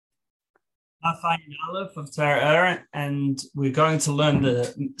Afayin Aleph of Torah, and we're going to learn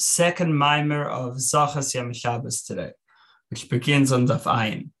the second mimer of Zachas Yom Shabbos today, which begins on Daf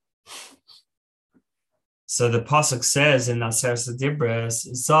Ayin. So the pasuk says in Aseret Dibros,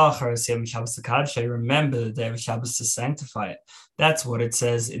 Zachas Yom Shabbos Kadshay, remember the day of Shabbos to sanctify it. That's what it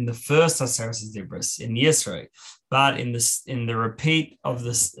says in the first Aseret Dibros in Yisro. But in the repeat of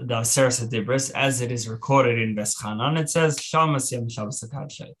the Aseret Dibros, as it is recorded in Veschanan, it says Shamas Yom Shabbos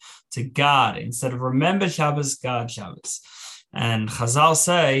Kadshay, to guard instead of remember Shabbos, guard Shabbos. And Chazal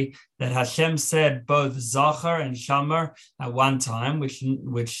say that Hashem said both Zachar and Shamar at one time, which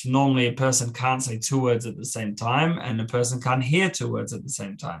normally a person can't say two words at the same time, and a person can't hear two words at the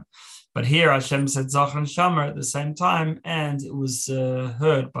same time. But here Hashem said Zachar and Shamar at the same time, and it was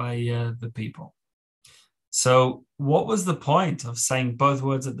heard by the people. So what was the point of saying both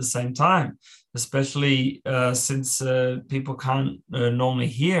words at the same time, especially since people can't normally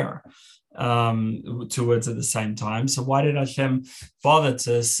hear two words at the same time? So why did Hashem bother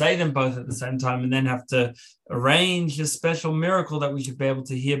to say them both at the same time and then have to arrange a special miracle that we should be able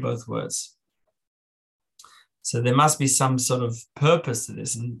to hear both words? So there must be some sort of purpose to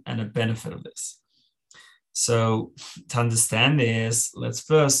this and a benefit of this. So to understand this, let's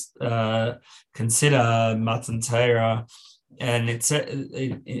first consider Matan Torah and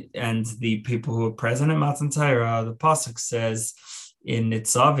and the people who are present at Matan Torah. The pasuk says in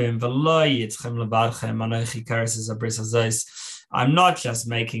Nitzavim, I'm not just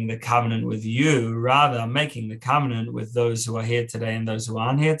making the covenant with you, rather I'm making the covenant with those who are here today and those who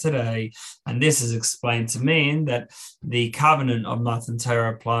aren't here today. And this is explained to mean that the covenant of Matan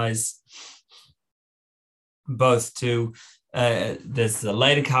Torah applies both to, there's the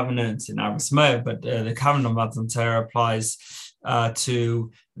later covenant in Abbas Meir, but the covenant of Matan Torah applies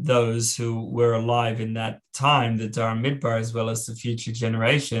to those who were alive in that time, the Dara Midbar, as well as the future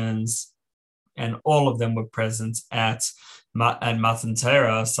generations, and all of them were present at Matan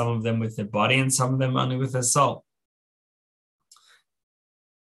Torah, some of them with their body and some of them only with their soul.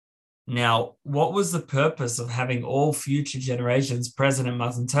 Now, what was the purpose of having all future generations present in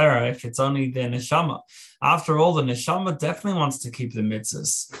Matan Torah if it's only their neshama? After all, the neshama definitely wants to keep the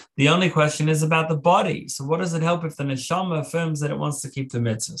mitzvahs. The only question is about the body. So what does it help if the neshama affirms that it wants to keep the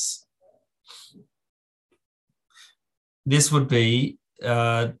mitzvahs? This would be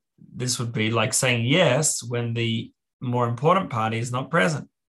like saying yes when the more important party is not present.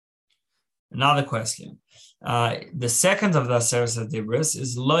 Another question. The second of the Aseret Dibros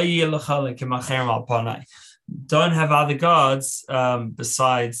is Lo yilachale k'macherem al panai. Don't have other gods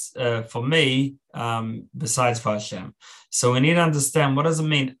besides for me, besides for Hashem. So we need to understand, what does it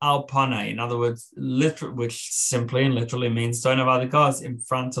mean al panai? In other words, which simply and literally means don't have other gods in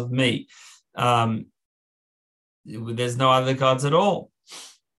front of me. There's no other gods at all.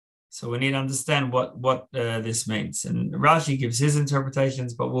 So we need to understand what this means. And Rashi gives his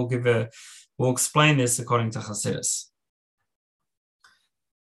interpretations, but we'll explain this according to Chassidus.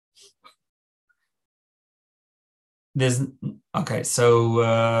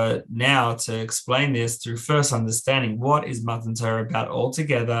 So now to explain this through first understanding what is Matan Torah about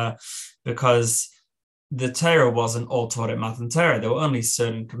altogether, because the Torah wasn't all taught at Matan Torah. There were only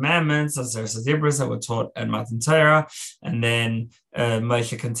certain commandments, Aseret Dibros, that were taught at Matan Torah, and then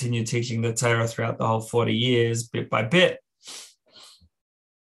Moshe continued teaching the Torah throughout the whole 40 years, bit by bit.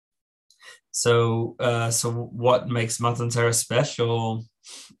 So what makes Matan Torah special?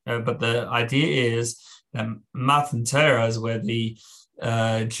 But the idea is that Matan Torah is where the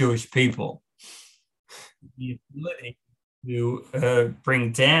Jewish people, the ability to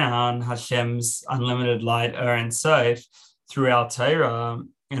bring down Hashem's unlimited light, and Sof, throughout Torah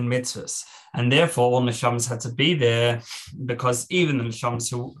and mitzvahs. And therefore, all neshamas had to be there, because even the neshamas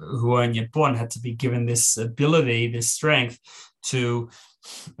who weren't yet born had to be given this ability, this strength to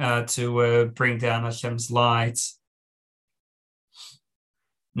bring down Hashem's light.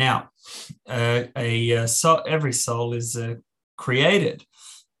 Now, every soul is created,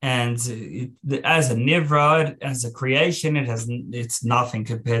 and as a nivrod, as a creation, it's nothing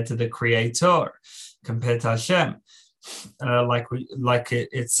compared to the Creator, compared to Hashem.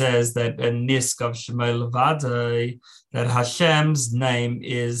 It says that Niskav Shemay Levadai, that Hashem's name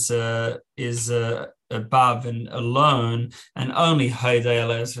is above and alone, and only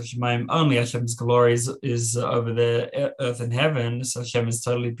only Hashem's glory is over the earth and heaven. So Hashem is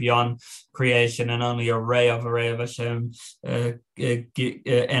totally beyond creation, and only a ray of Hashem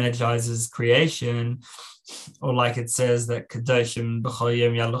energizes creation. Or like it says that Kadoshim B'chol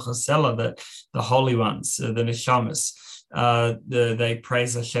Yom Yalucha Sela, that the holy ones, the neshamas, they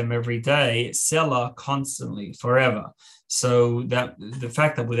praise Hashem every day, Sela, constantly, forever. So that the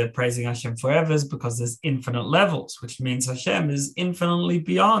fact that we're praising Hashem forever is because there's infinite levels, which means Hashem is infinitely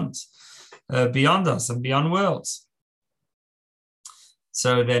beyond us and beyond worlds.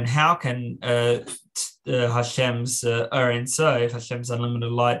 So then how can Hashem's Ein Sof, Hashem's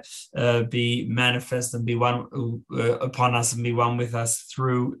unlimited light, be manifest and be one upon us and be one with us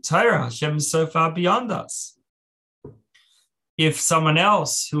through Torah? Hashem is so far beyond us. If someone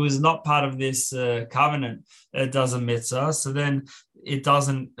else who is not part of this covenant does a mitzvah, so then it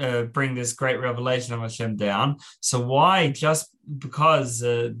doesn't bring this great revelation of Hashem down. So why, just because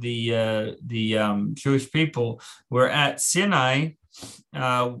the Jewish people were at Sinai,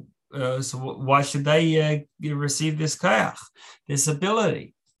 so why should they receive this koach, this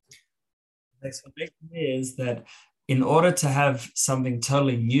ability? The explanation is that in order to have something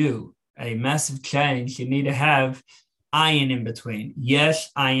totally new, a massive change, you need to have ayin in between.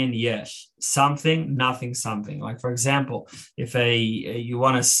 Yesh, ayin, yesh. Something, nothing, something. Like, for example, if you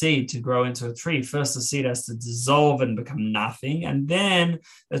want a seed to grow into a tree, first the seed has to dissolve and become nothing, and then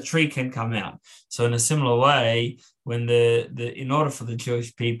a tree can come out. So in a similar way, when in order for the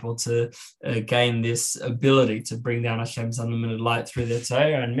Jewish people to gain this ability to bring down Hashem's unlimited light through their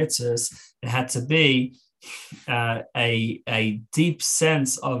Torah and mitzvahs, there had to be a deep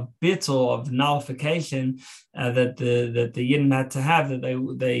sense of bittul, of nullification that the Yidden had to have, that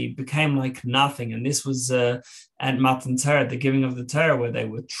they became like nothing. And this was at Matan Torah, the giving of the Torah, where they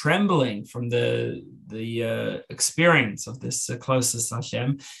were trembling from the experience of this closeness to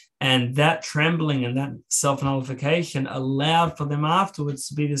Hashem. And that trembling and that self-nullification allowed for them afterwards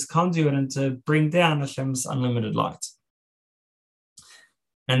to be this conduit and to bring down Hashem's unlimited light.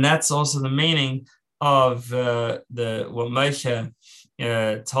 And that's also the meaning of what Moshe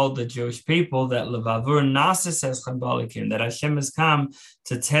told the Jewish people, that Levavur Nasa says Chambalikim, that Hashem has come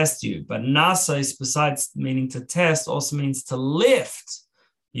to test you. But Nasa, besides meaning to test, also means to lift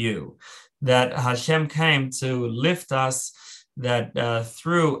you. That Hashem came to lift us, that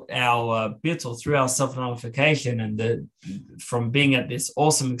through our bittul, through our self-nullification, and from being at this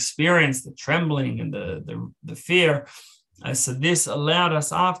awesome experience, the trembling and the fear, so this allowed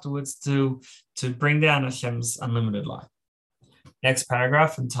us afterwards to bring down Hashem's unlimited light. Next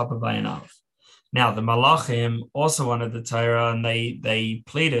paragraph on top of Ayin Aleph. Now the Malachim also wanted the Torah, and they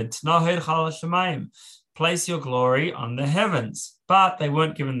pleaded, place your glory on the heavens, but they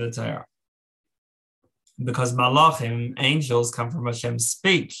weren't given the Torah. Because Malachim, angels, come from Hashem's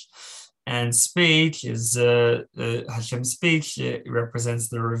speech, and speech is Hashem's speech. It represents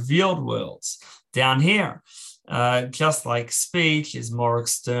the revealed worlds down here. Just like speech is more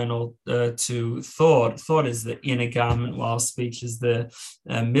external to thought. Thought is the inner garment, while speech is the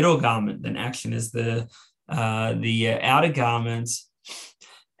middle garment. Then action is the outer garment,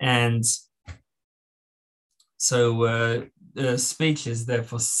 and so speech is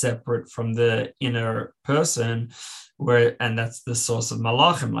therefore separate from the inner person, and that's the source of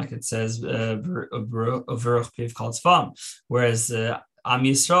malachim, like it says, whereas Am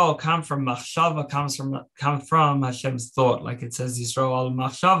Yisrael come from machshava, come from Hashem's thought, like it says Yisrael al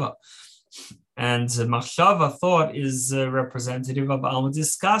machshava, and machshava, thought, is representative of al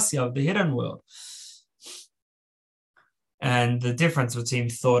diskasia, of the hidden world. And the difference between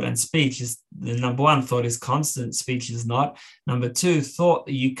thought and speech is, the number one, thought is constant, speech is not. Number two, thought,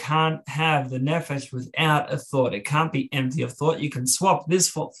 you can't have the nefesh without a thought. It can't be empty of thought. You can swap this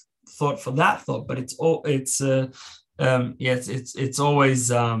thought for that thought, but it's always thinking,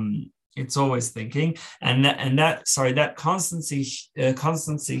 and that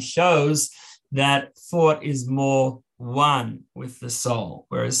constancy shows that thought is more one with the soul,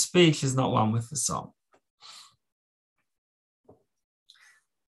 whereas speech is not one with the soul.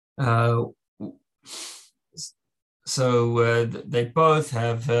 So they both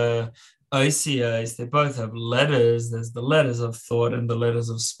have OCAs, they both have letters. There's the letters of thought and the letters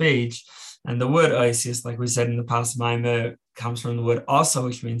of speech. And the word oisius, like we said in the past Maimer, comes from the word osa,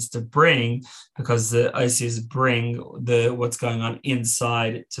 which means to bring, because the oisius bring what's going on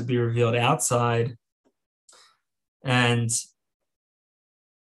inside to be revealed outside. And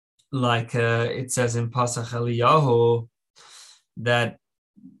like it says in Pasach Eliyahu, that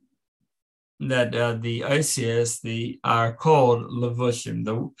the oisius are called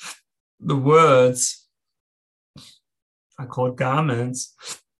levushim. The words are called garments.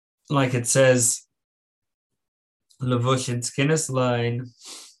 Like it says, Levush in Skinnis line,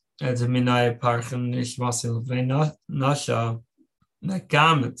 as a Minai Parchan Ishmasil Nasha, that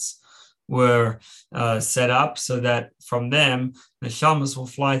garments were set up so that from them the shamas will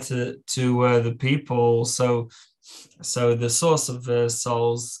fly to the people. So So the source of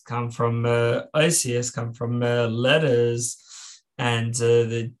souls come from Osius, come from letters, and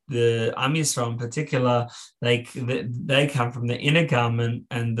the Am Yisrael in particular, they come from the inner garment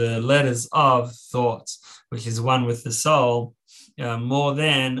and the letters of thought, which is one with the soul. More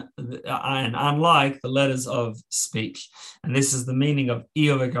than and unlike the letters of speech. And this is the meaning of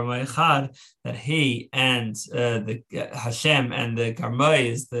Iyov Garmai Echad, that he and the Hashem and the Garmai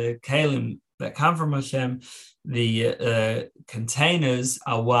is the Kalim that come from Hashem. The containers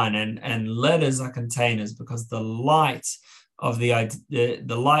are one, and letters are containers, because the light of the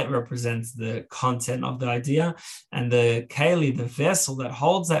light represents the content of the idea, and the keli, the vessel that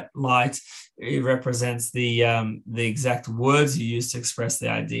holds that light, it represents the exact words you use to express the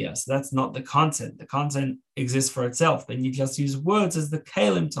idea. So that's not the content. The content exists for itself. Then you just use words as the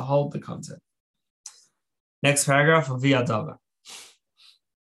kelim to hold the content. Next paragraph of V'yadava.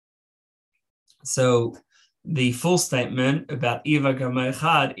 So the full statement about Iva Gamay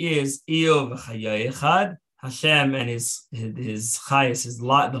Echad is Iyov V'chayei Echad. Hashem and his chayis, his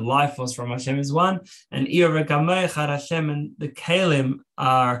light, the life force from Hashem is one, and Iyov Gamay Echad, Hashem and the kelim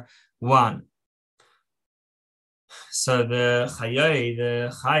are one. So the chayei,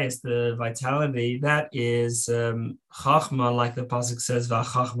 the chayis, the vitality, that is chachma, like the pasuk says,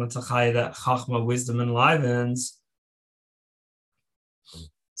 "V'chachma tachai," that chachma, wisdom, enlivens.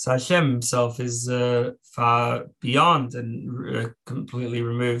 So Hashem himself is far beyond and completely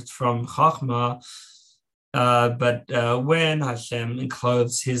removed from chachma. But when Hashem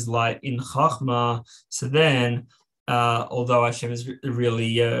encloses his light in chachma, so then, although Hashem is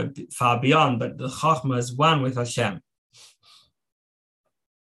really far beyond, but the chachma is one with Hashem.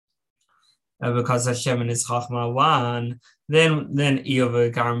 Because Hashem and his chachma are one, then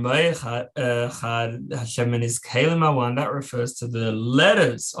Iyov Garmai Echad, Hashem and his kelim are one. That refers to the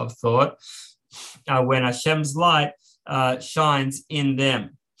letters of thought, when Hashem's light shines in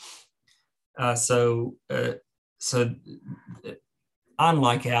them. So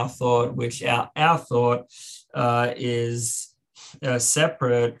unlike our thought, which our thought is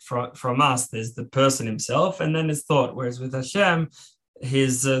separate from us, there's the person himself, and then his thought. Whereas with Hashem,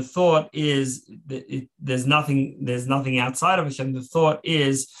 his thought is there's nothing outside of Hashem. The thought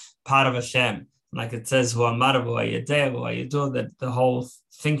is part of Hashem, like it says, that the whole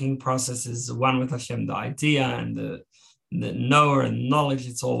thinking process is one with Hashem. The idea and the knower and knowledge,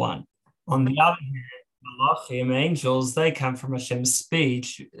 it's all one. On the other hand, Malachim, angels, they come from Hashem's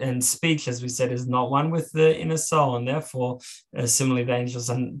speech, and speech, as we said, is not one with the inner soul, and therefore, similarly, the angels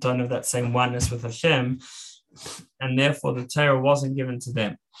don't have that same oneness with Hashem, and therefore the Torah wasn't given to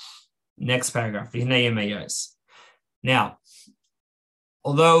them. Next paragraph. Now,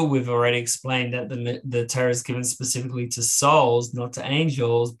 although we've already explained that the Torah is given specifically to souls, not to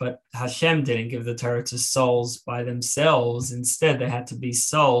angels, but Hashem didn't give the Torah to souls by themselves. Instead, they had to be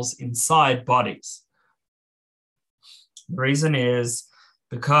souls inside bodies. The reason is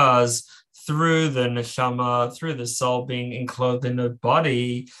because through the neshama, through the soul being enclosed in a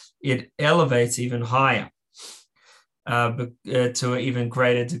body, it elevates even higher to an even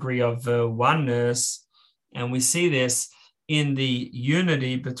greater degree of oneness. And we see this in the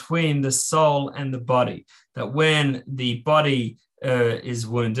unity between the soul and the body, that when the body is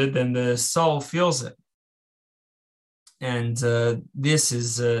wounded, then the soul feels it. And this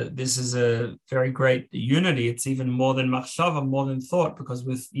is a very great unity. It's even more than machshava, more than thought, because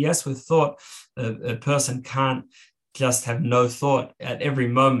with thought, a person can't just have no thought. At every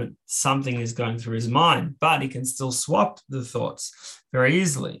moment, something is going through his mind, but he can still swap the thoughts very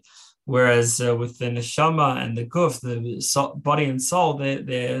easily. Whereas with the neshama and the guf, the body and soul,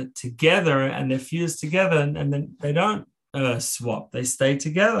 they're together and they're fused together, and then they don't swap. They stay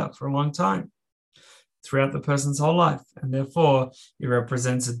together for a long time throughout the person's whole life. And therefore, it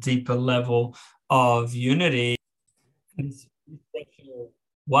represents a deeper level of unity.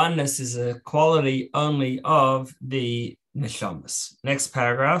 Oneness is a quality only of the neshamas. Next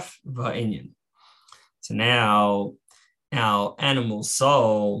paragraph, va'inyan. So now our animal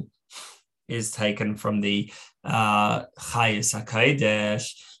soul is taken from the Chayis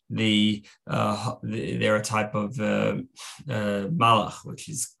HaKodesh. They're a type of malach, which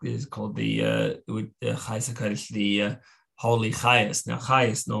is called the Chayis HaKodesh, the holy Chayis. Now,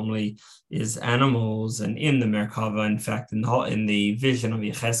 Chayis normally is animals, and in the Merkava, in fact, in the vision of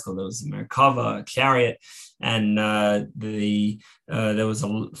Yecheskel, there was a Merkava, a chariot, and there was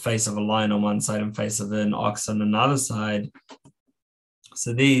a face of a lion on one side and face of an ox on another side.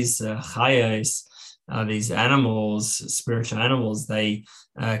 So these chayos, these animals, spiritual animals, they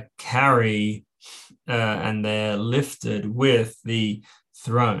carry and they're lifted with the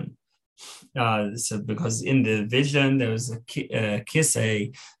throne. So because in the vision there was a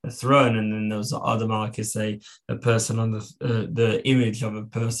kisei, a throne, and then there was an Adamah kisei, a person on the image of a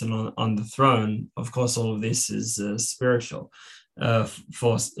person on the throne. Of course, all of this is spiritual,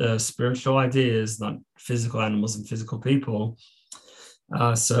 for spiritual ideas, not physical animals and physical people.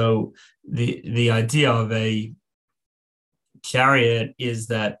 So the idea of a chariot is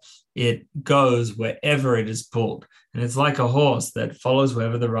that it goes wherever it is pulled, and it's like a horse that follows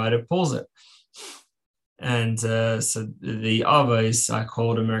wherever the rider pulls it. And so the avos are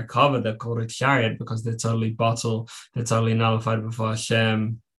called a merkava, they're called a chariot because they're totally bottled, they're totally nullified before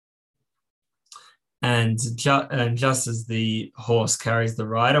Hashem. And just as the horse carries the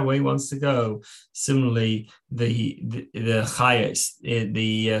rider where he wants to go, similarly, the chayos,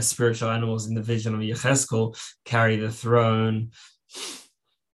 the spiritual animals in the vision of Yecheskel, carry the throne,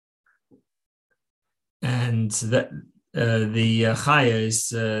 and that the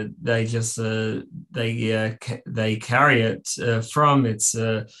chayos, they carry it from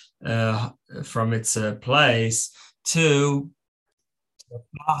its place to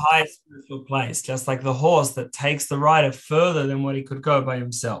a high spiritual place, just like the horse that takes the rider further than what he could go by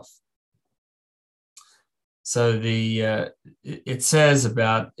himself. So it says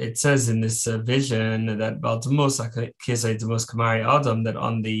in this vision that that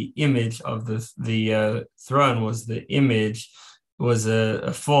on the image of the throne was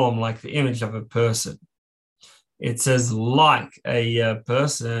a form like the image of a person. It says like a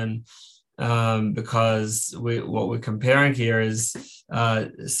person. Because what we're comparing here is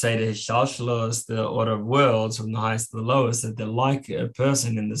Seder Hishalshalos, the order of worlds from the highest to the lowest, that they're like a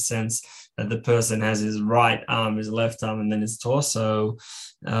person in the sense that the person has his right arm, his left arm, and then his torso.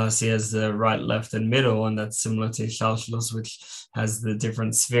 So he has the right, left, and middle, and that's similar to Hishalshalos, which has the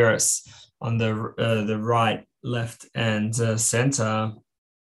different spheres on the right, left, and center,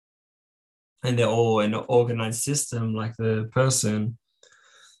 and they're all in an organized system like the person.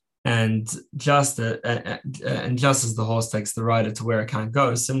 And just as the horse takes the rider to where it can't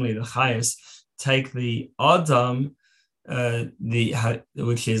go, similarly the chayos take the Adam,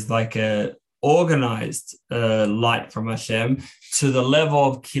 which is like a organized light from Hashem, to the level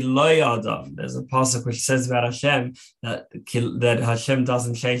of Kiloi Adam. There's a pasuk which says about Hashem that Hashem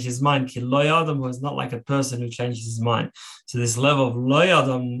doesn't change his mind. Kiloi Adam was not like a person who changes his mind. So this level of Loi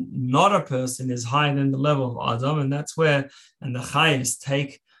Adam, not a person, is higher than the level of Adam, and that's where the chayos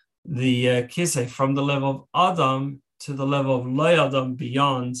take the kisei from the level of Adam to the level of Lo Adam,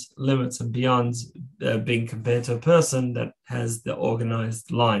 beyond limits and beyond being compared to a person that has the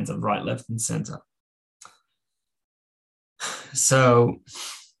organized lines of right, left, and center. So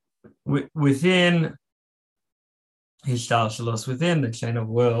within Hishtalshalos, within the chain of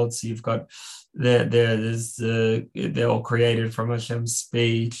worlds, you've got they're all created from Hashem's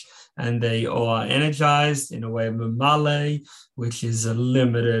speech, and they all are energized in a way of mamale, which is a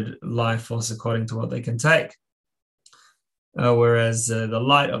limited life force according to what they can take. Whereas the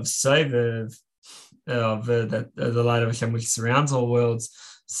light of Sovev, the light of Hashem, which surrounds all worlds,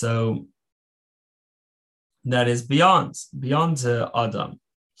 so that is beyond Adam.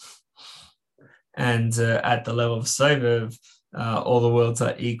 And at the level of Sovev, all the worlds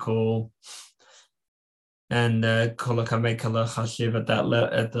are equal. And at the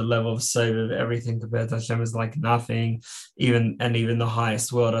level of Sovev, everything compared to Hashem is like nothing. Even the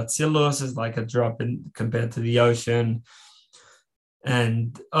highest world, Atzilus, is like a drop compared to the ocean.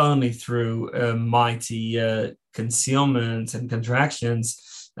 And only through mighty concealment and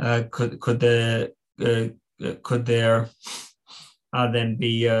contractions could there then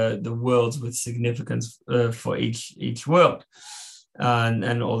be the worlds with significance for each world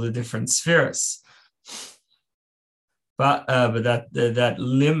and all the different spheres. But that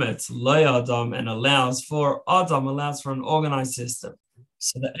limits Lo Adam and allows for an organized system.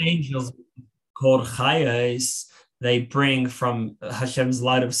 So the angels called Chayos, they bring from Hashem's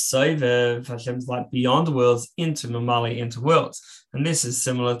light of Sovev, Hashem's light beyond worlds, into Mamali, into worlds. And this is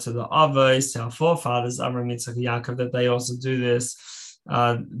similar to the Avos, to our forefathers, Abraham, Yitzchak, Yaakov, that they also do this.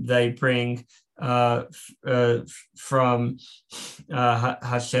 They bring from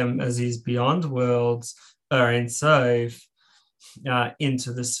Hashem as he's beyond worlds, or in Sof,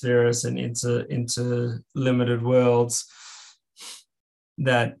 into the spheres and into limited worlds.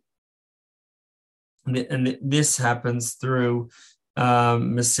 And this happens through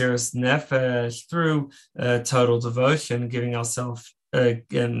Mesiras Nefesh, through total devotion, giving ourselves,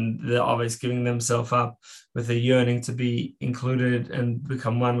 and the always giving themselves up with a yearning to be included and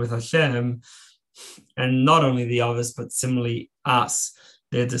become one with Hashem. And not only the others, but similarly us,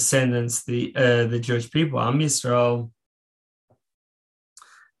 their descendants, the Jewish people, Am Yisrael,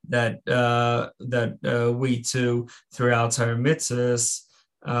 that we too, through our Torah mitzvahs,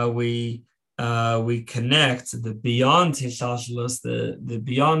 we connect the beyond Hishalshalus, the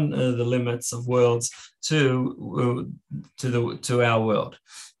beyond the limits of worlds to our world.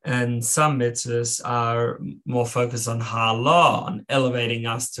 And some mitzvahs are more focused on Hala, on elevating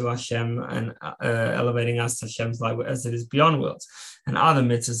us to Hashem and elevating us to Hashem's light as it is beyond worlds. And other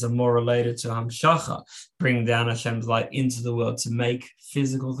mitzvahs are more related to Hamshacha, bringing down Hashem's light into the world to make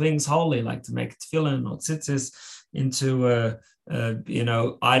physical things holy, like to make tefillin or tzitzis into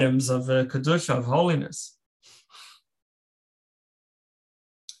items of kedusha, of holiness.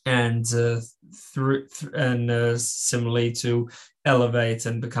 And similarly to elevate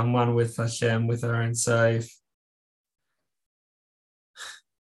and become one with Hashem, with our Ein Sof.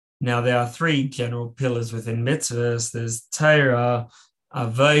 Now there are three general pillars within mitzvahs. There's Torah,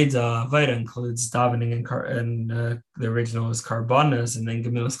 Avodah. Avodah includes davening and the original is karbanos, and then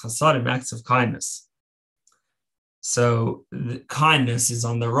gemilas chasadim, acts of kindness. So the kindness is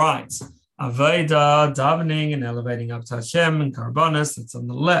on the right. Avodah, davening and elevating up to Hashem, and karbanos, that's on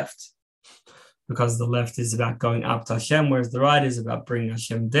the left, because the left is about going up to Hashem, whereas the right is about bringing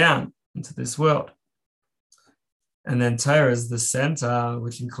Hashem down into this world. And then Torah is the center,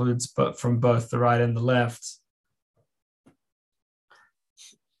 which includes from both the right and the left.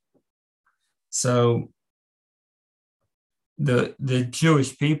 So the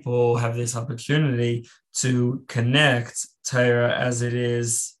Jewish people have this opportunity to connect Torah as it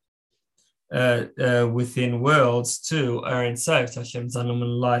is within worlds to Ein Sof, Hashem's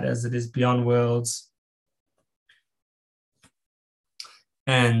unlimited light, as it is beyond worlds.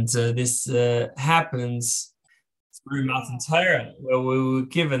 And this happens through Matan Torah, where we were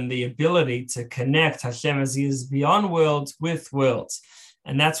given the ability to connect Hashem as he is beyond worlds with worlds.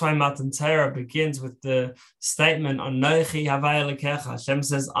 And that's why Matan Torah begins with the statement, Anochi Havai Elokecha. Hashem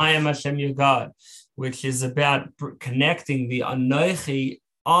says, I am Hashem your God, which is about connecting the Anochi,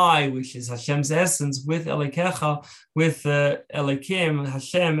 I, which is Hashem's essence, with Elokecha, with Elokim,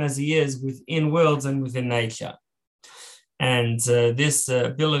 Hashem as he is within worlds and within nature. And this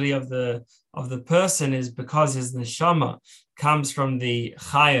ability of the person is because his neshama comes from the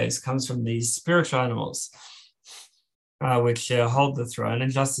chayos, comes from these spiritual animals, which hold the throne.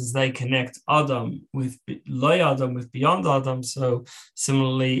 And just as they connect Adam with Loy Adam, with beyond Adam, so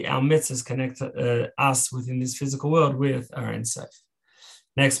similarly our mitzvahs connect us within this physical world with our Ein Sof.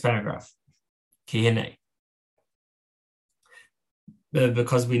 Next paragraph. Ki hinei.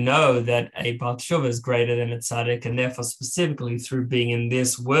 Because we know that a Baal Tshuva is greater than a tzaddik, and therefore specifically through being in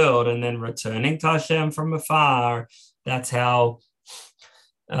this world and then returning to Hashem from afar, that's how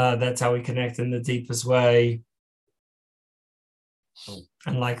we connect in the deepest way.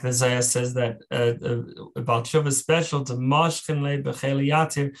 And like the Zohar says that Baal Tshuva is special to Moshkin Leib b'cheli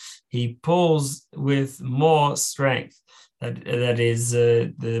yatir, he pulls with more strength. That is,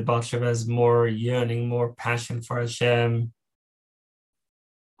 the Baal Tshuva has more yearning, more passion for Hashem.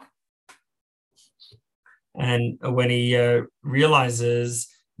 And when he realizes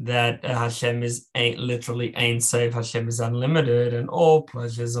that Hashem is literally Ein Sof, Hashem is unlimited, and all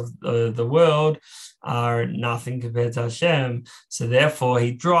pleasures of the world are nothing compared to Hashem. So therefore,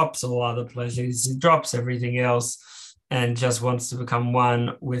 he drops all other pleasures, he drops everything else, and just wants to become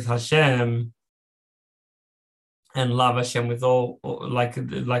one with Hashem and love Hashem with all, like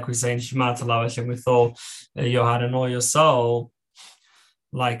we say in Shema, to love Hashem with all your heart and all your soul.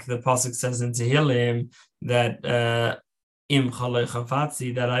 Like the pasuk says in Tehillim, that that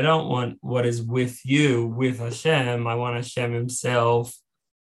I don't want what is with you, with Hashem. I want Hashem himself.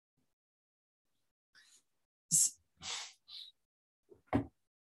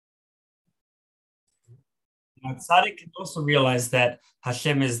 Now, tzaddik can also realize that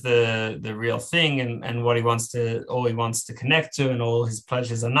Hashem is the real thing, and what he wants to connect to, and all his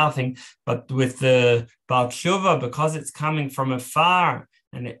pleasures are nothing. But with the Baal Tshuva, because it's coming from afar,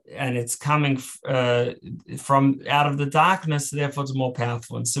 and it's coming from out of the darkness, therefore it's more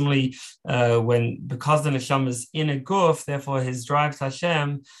powerful. And similarly, because the neshama is in a guf, therefore his drive to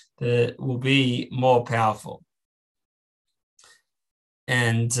Hashem will be more powerful.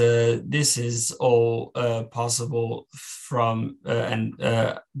 And this is all possible from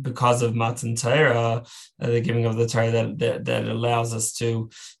because of Matan Torah, the giving of the Torah that allows us to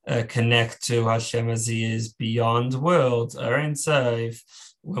connect to Hashem as he is beyond worlds, Ein Sof,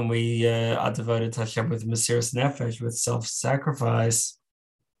 when we are devoted to Hashem with Mesiras Nefesh, with self-sacrifice.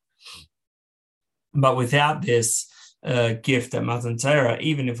 But without this gift at Matan Torah,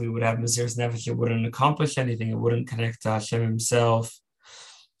 even if we would have Mesiras Nefesh, it wouldn't accomplish anything. It wouldn't connect to Hashem himself.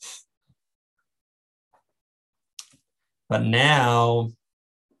 But now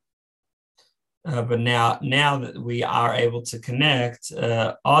But now that we are able to connect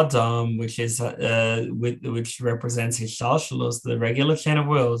Adam, which represents his Shalshalos, the regular chain of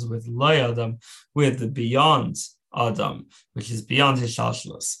worlds, with Loy Adam, with the beyond Adam, which is beyond his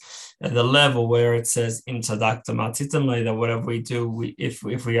Shalshalos, at the level where it says in Tzadakta Matitan, that whatever we do, if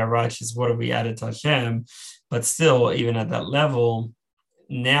we are righteous, what have we added to Hashem? But still, even at that level,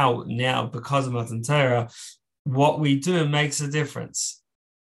 now because of Matan Torah, what we do makes a difference.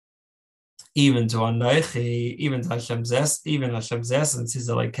 Even to Anochi, even to Hashem's essence, is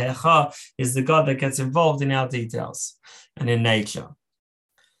the God that gets involved in our details and in nature.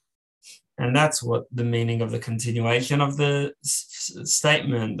 And that's what the meaning of the continuation of the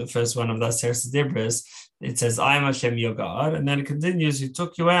statement, the first one of the Aseret Dibros. It says, I am Hashem your God, and then it continues, who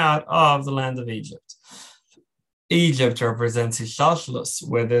took you out of the land of Egypt. Egypt represents his Shalshalus,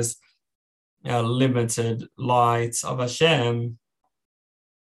 where there's limited light of Hashem,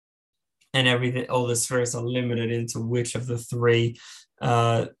 and everything, all the spheres are limited into which of the three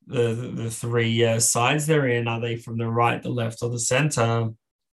the three sides they're in. Are they from the right, the left, or the center?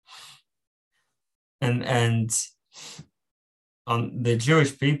 And on the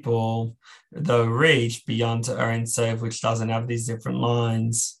Jewish people, though, reach beyond to Ein Sof, which doesn't have these different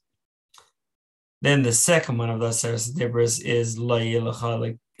lines. Then the second one of those Aseret Dibros is Lo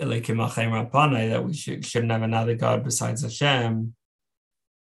Yilecha Elokim Achem Rapanai, that we shouldn't have another God besides Hashem.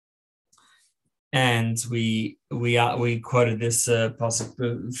 And we quoted this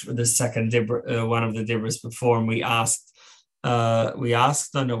pasuk, the second one of the dibros before, and we asked,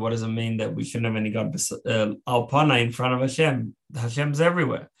 don't know, what does it mean that we shouldn't have any God alpana in front of Hashem? Hashem's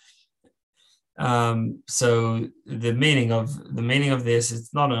everywhere. So the meaning of this,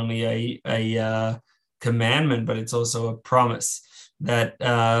 it's not only a commandment, but it's also a promise that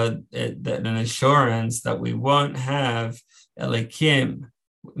an assurance that we won't have Elikim,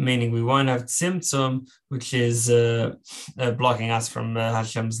 meaning we won't have tzimtzum, which is blocking us from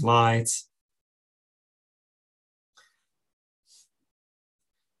Hashem's light.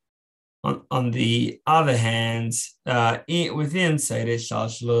 On the other hand, within Seder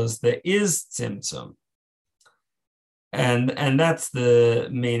Shalshalos, there is tzimtzum. And that's the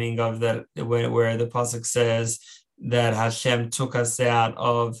meaning of that, where the pasuk says that Hashem took us out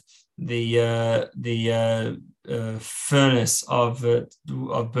of the furnace of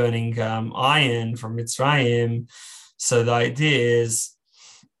burning iron from Mitzrayim. So the idea is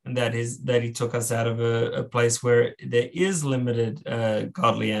that he took us out of a place where there is limited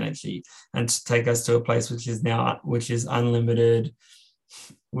godly energy, and to take us to a place which is unlimited,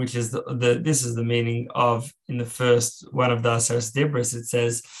 which is this is the meaning of, in the first one of the Aseret Dibros, it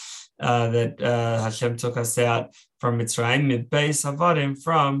says that Hashem took us out from Mitzrayim, Beis Avadim,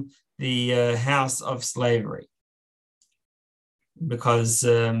 from the house of slavery. Because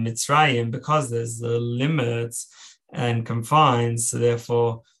Mitzrayim, because there's the limits and confines, so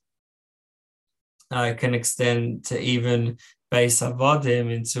therefore can extend to even Beis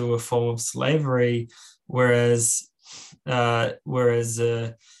Avadim, into a form of slavery, whereas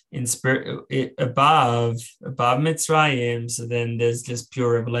in spirit above Mitzrayim, so then there's just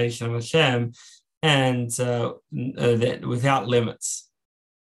pure revelation of Hashem, and that without limits.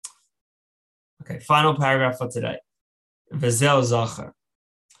 Okay, final paragraph for today. V'zeh Zachar.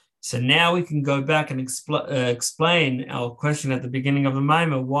 So now we can go back and explain our question at the beginning of the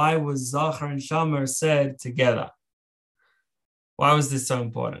Maimah. Why was Zachar and Shomer said together? Why was this so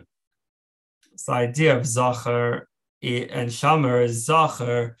important? So the idea of Zachar and Shomer is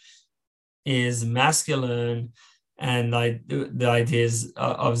Zachar is masculine, and the idea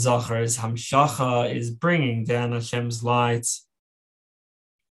of Zachar is Hamshacha, is bringing down Hashem's light.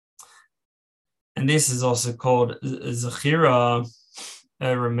 And this is also called Zechira,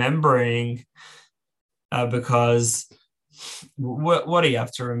 remembering, because what do you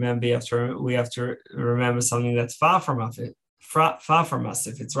have to remember? We have to remember something that's far from us. Far from us.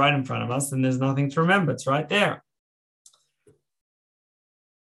 If it's right in front of us, then there's nothing to remember. It's right there.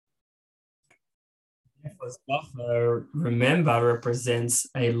 Remember represents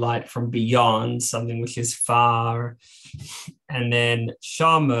a light from beyond, something which is far, and then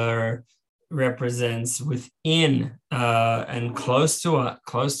Shomer represents within and close to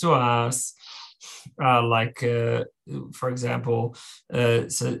us, like for example, so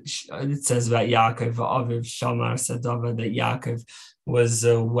it says about Yaakov, Aviv Shomer Sadava, that Yaakov was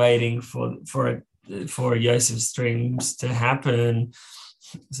waiting for Yosef's dreams to happen.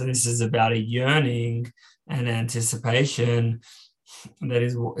 So this is about a yearning and anticipation, that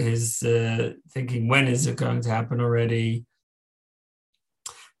is his thinking, when is it going to happen already?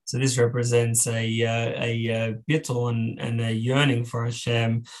 So this represents a bittul and a yearning for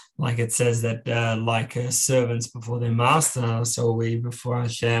Hashem, like it says that like servants before their master, so we before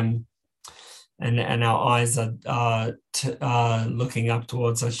Hashem, and our eyes are looking up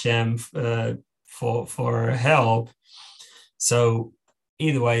towards Hashem for help. So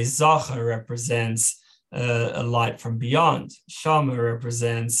either way, Zachar represents a light from beyond. Shama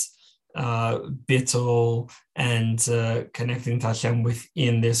represents bittul and connecting to Hashem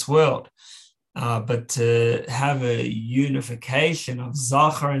within this world. But to have a unification of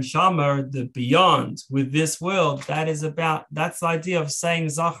Zachar and Shamar, the beyond with this world, that's the idea of saying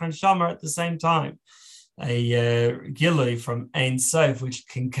Zachar and Shamar at the same time. A gilui from Ein Sof, which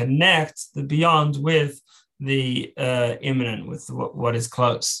can connect the beyond with the imminent, with what is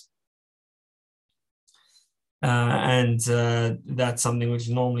close. And that's something which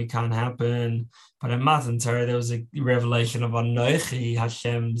normally can't happen. But in Matan Torah, there was a revelation of Anochi,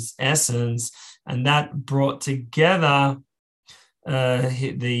 Hashem's essence, and that brought together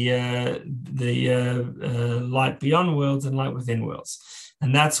the light beyond worlds and light within worlds.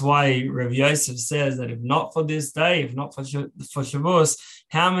 And that's why Rabbi Yosef says that if not for this day, if not for Shavuos,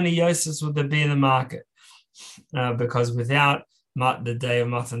 how many Yosefs would there be in the market? Because without the day of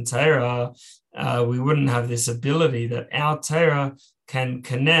Matan Torah, we wouldn't have this ability that our Torah can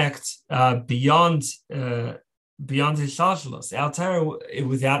connect beyond Hishtalshelus. Our Torah,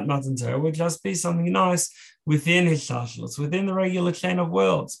 without Matan Torah, would just be something nice within Hishtalshelus, within the regular chain of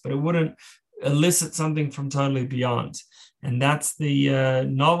worlds, but it wouldn't elicit something from totally beyond. And that's the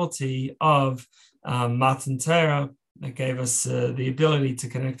novelty of Matan Torah that gave us the ability to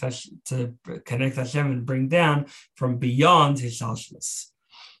connect Hashem and bring down from beyond Hishtalshelus.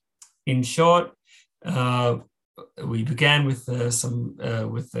 In short, we began with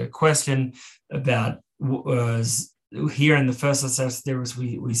a question about here in the first Aseret Dibros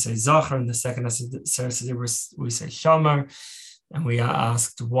we say Zachar, in the second Aseret Dibros we say Shamar, and we are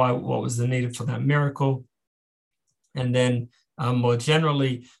asked what was the need for that miracle, and then more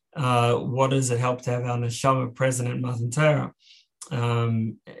generally, what does it help to have our neshama present at Matan Torah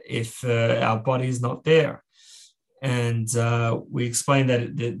if our body is not there? And we explained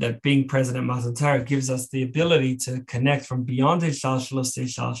that being present at Matan Torah gives us the ability to connect from beyond Hishtalshelus to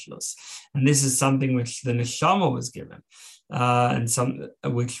Hishtalshelus. And this is something which the neshama was given, and some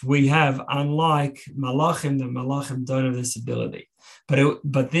which we have, unlike Malachim. The Malachim don't have this ability.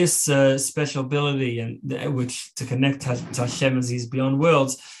 But this special ability, and which to connect to Hashem as He's beyond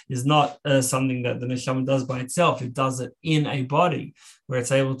worlds, is not something that the neshama does by itself. It does it in a body where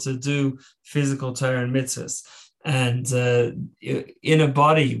it's able to do physical Torah and mitzvahs. And in a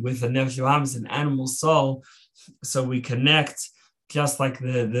body with a nefesh habahamis, an animal soul, so we connect just like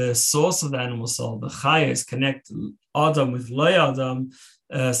the source of the animal soul, the chayes, connect Adam with Lo Adam,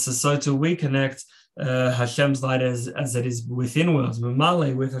 so too we connect Hashem's light as it is within worlds,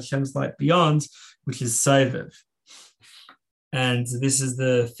 Mamale, with Hashem's light beyond, which is Sovev. And this is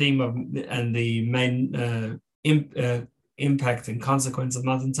the theme of and the main impact and consequence of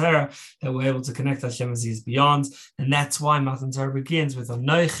Matan Torah, that we're able to connect Hashem as He is beyond. And that's why Matan Torah begins with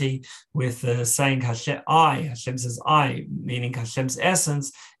Anochi, with saying Hashem, Hashem says I, meaning Hashem's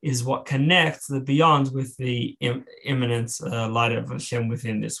essence is what connects the beyond with the imminent light of Hashem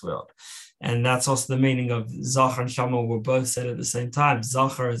within this world. And that's also the meaning of Zachar and Shamar were both said at the same time.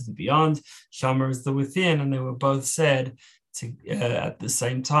 Zachar is the beyond, Shamar is the within, and they were both said at the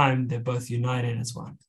same time. They're both united as one.